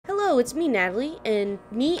Hello, it's me, Natalie, and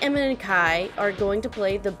me, Emma, and Kai are going to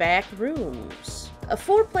play The Backrooms, a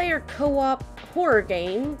 4-player co-op horror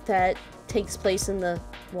game that takes place in the,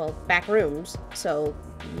 well, back rooms, so,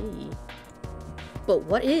 But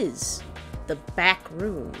what is The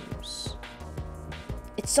Backrooms?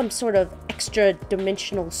 It's some sort of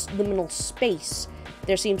extra-dimensional liminal space.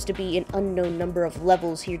 There seems to be an unknown number of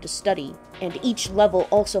levels here to study, and each level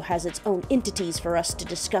also has its own entities for us to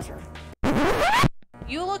discover.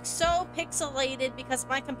 You look so pixelated because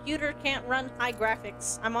my computer can't run high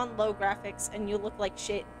graphics. I'm on low graphics and you look like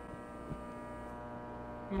shit.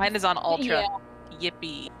 Mine is on ultra. Yeah.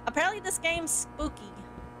 Yippee. Apparently this game's spooky.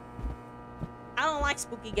 I don't like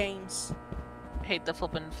spooky games. I hate the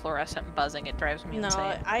flippin' fluorescent buzzing. It drives me insane.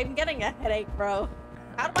 No, I'm getting a headache, bro.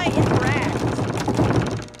 How do I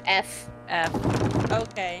interact? F. F.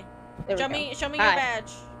 Okay. Show me your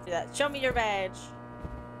badge. Do that. Show me your badge.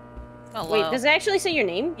 Hello. Wait, does it actually say your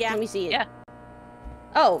name? Yeah. Let me see it. Yeah.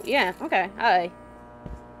 Oh, yeah, okay. Hi.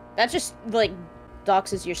 That just, like,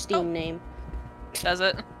 doxes your Steam name. Does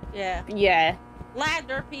it? Yeah. Yeah.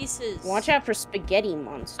 Ladder pieces. Watch out for spaghetti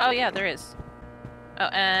monster. Oh, yeah, there is. Oh,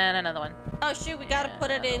 and another one. Oh, shoot, we gotta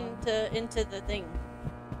put it into the thing.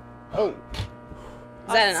 Oh. Is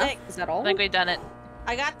that enough? Sick. Is that all? I think we've done it.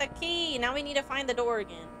 I got the key. Now we need to find the door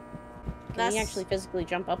again. Can you actually physically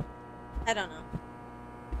jump up? I don't know.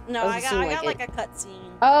 No, I got like a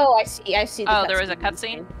cutscene. Oh, I see. Oh, there was a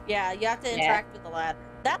cutscene? Yeah, you have to interact with the ladder.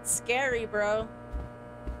 That's scary, bro.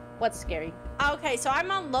 What's scary? Okay, so I'm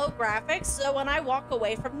on low graphics, so when I walk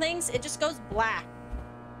away from things, it just goes black.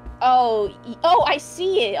 Oh, I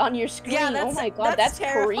see it on your screen. Yeah, oh my god, that's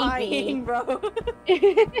terrifying, creepy, bro.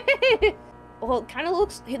 Well,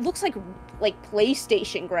 it looks like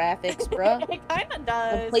PlayStation graphics, bro. It kind of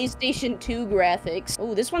does. PlayStation 2 graphics.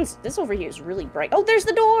 Oh, this over here is really bright. Oh, there's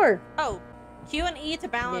the door. Oh, Q and E to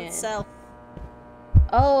balance self.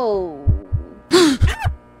 Oh.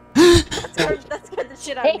 That scared the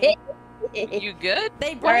shit out of me. You good?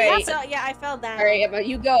 They broke so yeah, I fell down. Alright, Emma,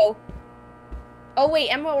 you go. Oh wait,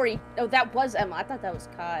 Emma already. Oh, that was Emma. I thought that was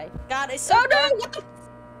Kai. God, it's so no! What the?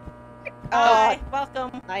 Hi,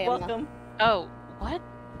 welcome. Hi, Emma. Welcome. Oh, what?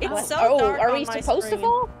 It's so dark are on we my supposed screen. to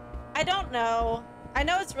fall? I don't know. I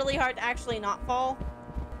know it's really hard to actually not fall.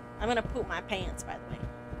 I'm gonna poop my pants, by the way.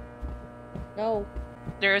 No.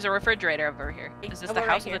 There is a refrigerator over here. Is this the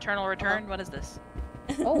House of Eternal Return? What is this?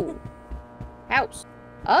 Oh. House.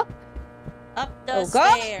 Up? Up the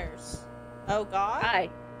stairs. Oh god? Hi.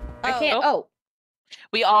 I can't. Oh.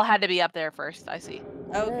 We all had to be up there first, I see.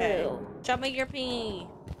 Okay. Oh. Show me your pee.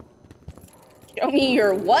 Show me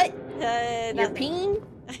your what? Your Nothing. peen?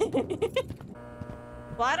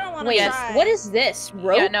 Well, I don't want to Wait, try. what is this?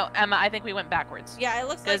 Rope? Yeah, no, Emma, I think we went backwards. Yeah, it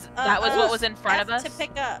looks like that was what was in front F of us. to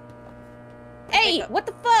pick up. Hey, what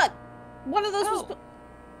the fuck? One of those was...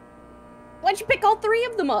 Why'd you pick all 3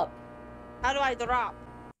 of them up? How do I drop?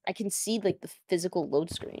 I can see, like, the physical load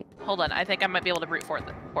screen. Hold on, I think I might be able to brute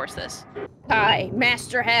force this. Hi,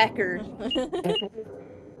 master hacker.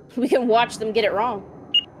 We can watch them get it wrong.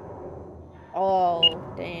 Oh,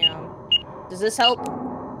 damn. Does this help?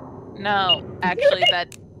 No, actually,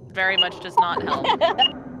 that very much does not help.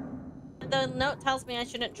 The note tells me I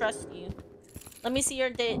shouldn't trust you. Let me see your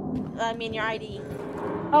your ID.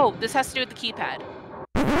 Oh, this has to do with the keypad.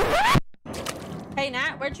 Hey,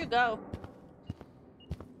 Nat, where'd you go?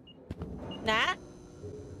 Nat?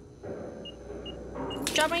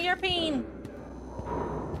 Show me your peen.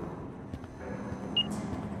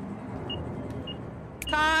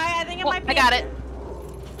 Kai, I think it might be. I got it.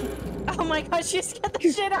 Oh my gosh, you scared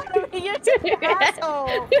the shit out of me. You're such an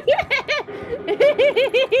asshole.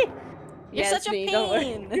 You're such a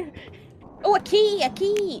peen. Oh, a key.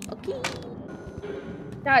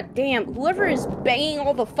 God damn, whoever is banging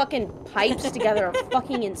all the fucking pipes together are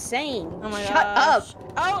fucking insane. Oh my Shut gosh.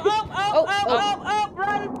 up. Oh,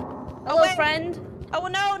 run. Hello, friend. Oh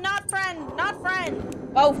no, not friend.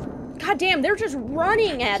 Oh, god damn, they're just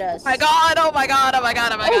running at us. Oh my god, oh my god. Oh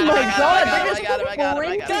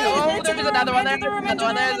there's another one, there's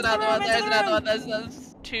another one.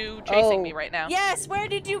 There's 2 chasing me right now. Yes, where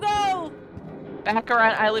did you go? Back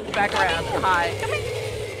around, I looped back around. Hi. Come here.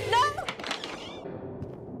 No.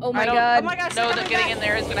 Oh my god. Oh my gosh. No, that getting in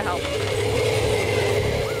there is gonna help.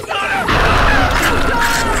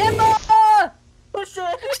 Emma! Push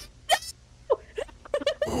it.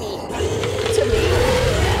 To me.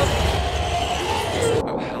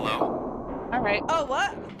 Oh, hello. Alright. Oh,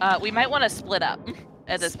 what? We might want to split up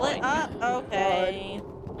at this point. Split up? Okay.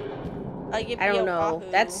 I don't know.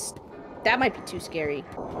 That might be too scary.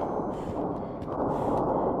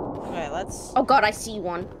 Okay, let's... Oh god, I see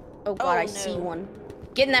one. Oh god, I no. see one.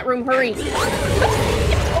 Get in that room, hurry.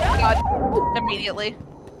 Oh god. Immediately.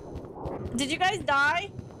 Did you guys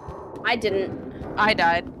die? I didn't. I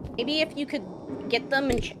died. Maybe if you could get them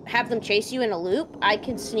and have them chase you in a loop, I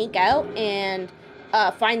can sneak out and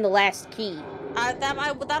find the last key.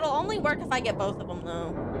 That'll only work if I get both of them,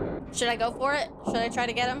 though. Should I go for it? Should I try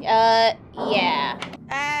to get him? Yeah.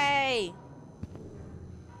 Hey!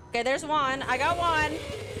 Okay, there's one. I got one.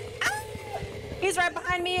 Ah! He's right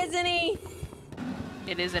behind me, isn't he?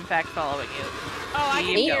 It is in fact following you. Oh, I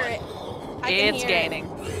can Keep hear going. it. I can It's hear gaining.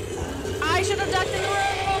 It. I should have ducked in the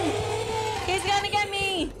room. He's gonna get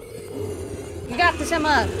me. You got this,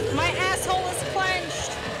 Emma. My asshole is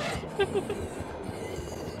clenched.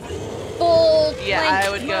 Full Yeah, plank I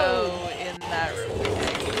would mode. go in that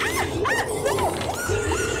room.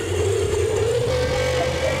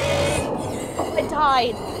 I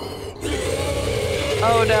died.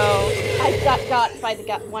 Oh no. I got by the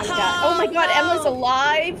one guy. Oh my god, no. Emma's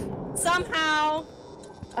alive. Somehow.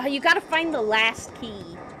 You gotta find the last key.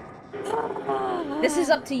 This is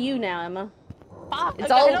up to you now, Emma. Fuck,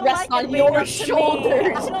 It's I all don't rests like it on being your up to me.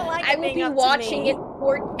 shoulders. I don't like I it will being be up to watching me. it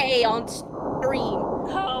 4K on stream.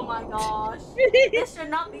 Oh my gosh. This should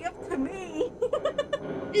not be up to me.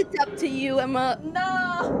 It's up to you, Emma.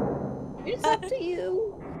 No. It's up to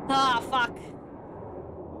you. Ah, fuck.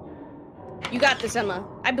 You got this, Emma.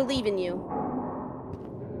 I believe in you.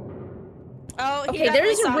 Oh, Okay, there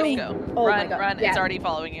is a room. Go. Oh run, my god. run. Yeah. It's already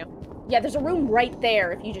following you. Yeah, there's a room right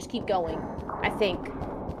there if you just keep going. I think.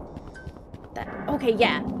 Okay,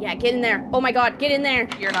 yeah. Yeah, get in there. Oh my god, get in there.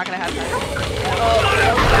 You're not gonna have time.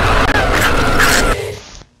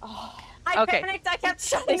 Oh, I Okay. panicked. I kept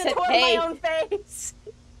shutting They the said, door "Hey." in my own face.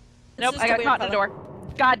 Nope, I got caught in the door.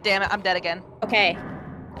 God damn it, I'm dead again. okay.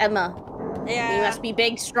 Emma, Yeah. we must be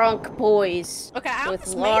big, strong boys. Okay, I with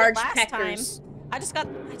almost large made it last peckers. time.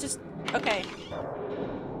 Okay.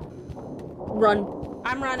 Run.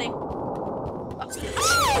 I'm running. Oh, it's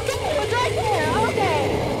right there.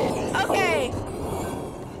 Okay.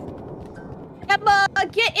 Emma,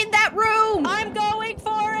 get in that room! I'm going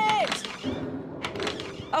for it.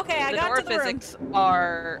 Okay, I The got door to the room. physics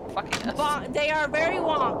are fucking us. They are very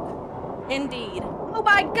wonk. Indeed. Oh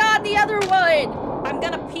my god, the other one! I'm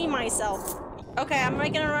gonna pee myself. Okay, I'm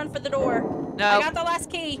making a run for the door. No, I got the last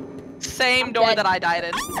key. same I'm door dead. that I died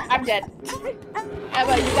in. I'm dead.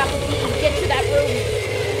 Emma, you got the key. Get to that room.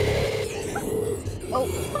 Oh.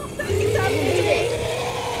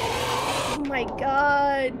 Oh my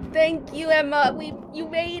god. Thank you, Emma. You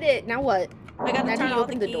made it. Now what? I gotta Now do turn you all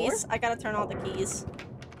open the the door? keys. I gotta turn all the keys.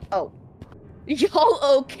 Oh. Y'all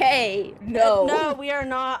okay? No. No, we are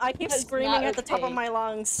not. I keep That's screaming not at the top of okay. my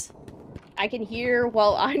lungs. I can hear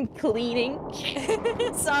while I'm cleaning.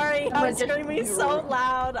 Sorry, I'm I'm just screaming so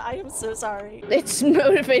loud. I am so sorry. It's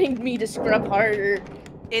motivating me to scrub harder.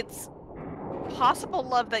 It's possible,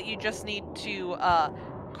 love, that you just need to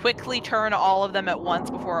quickly turn all of them at once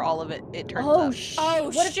before all of it turns Oh, up. Oh,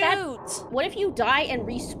 what if that- shoot! What if you die and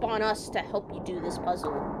respawn us to help you do this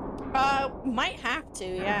puzzle? Might have to,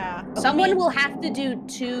 yeah. Someone will have to do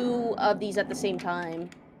 2 of these at the same time.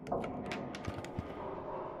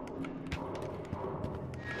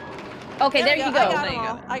 Okay, there we you go. go. I got There them you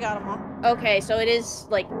all. go. I got them all. Okay, so it is,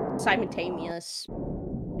 like, simultaneous.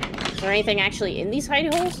 Is there anything actually in these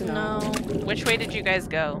hidey holes? No. Which way did you guys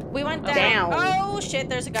go? We went down. Down. Oh, shit,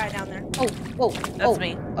 there's a guy down there. Oh, whoa. That's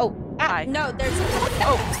me. Oh. Hi. No, there's...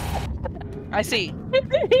 Oh, I see.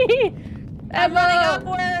 I'm running Emma!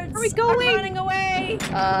 upwards! Where are we going? I'm running away!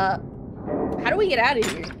 How do we get out of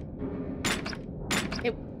here?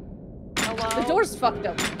 Hello? The door's fucked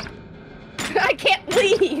up. I can't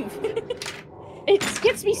leave! It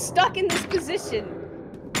gets me stuck in this position.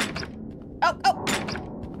 Oh.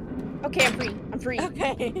 Okay, I'm free. I'm free.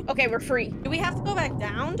 Okay. Okay, we're free. Do we have to go back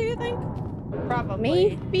down, do you think?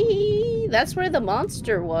 Probably. Maybe that's where the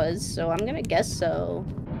monster was, so I'm gonna guess so.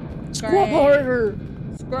 Scrub Great. harder!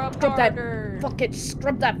 Scrub Scrub that harder.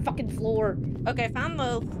 scrub that fucking floor. Okay, found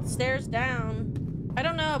the stairs down. I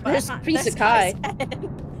don't know, but There's I a found piece this of Kai. guy's head.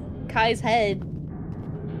 Kai's head.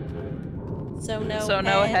 So no So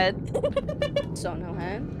no head. So no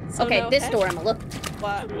head. So Okay, no this head? door, Emma, look.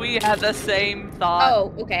 What? We had the same thought.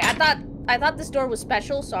 Oh, okay. I thought this door was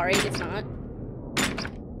special. Sorry, it's not.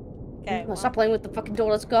 Okay. Well, stop playing with the fucking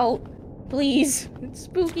door. Let's go. Please. It's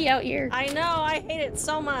spooky out here. I know, I hate it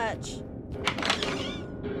so much.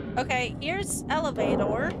 Okay, here's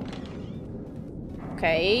elevator.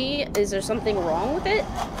 Okay, is there something wrong with it?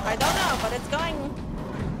 I don't know, but it's going.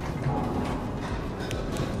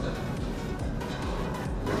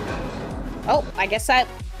 Oh, I guess that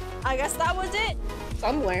I guess that was it.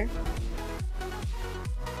 somewhere.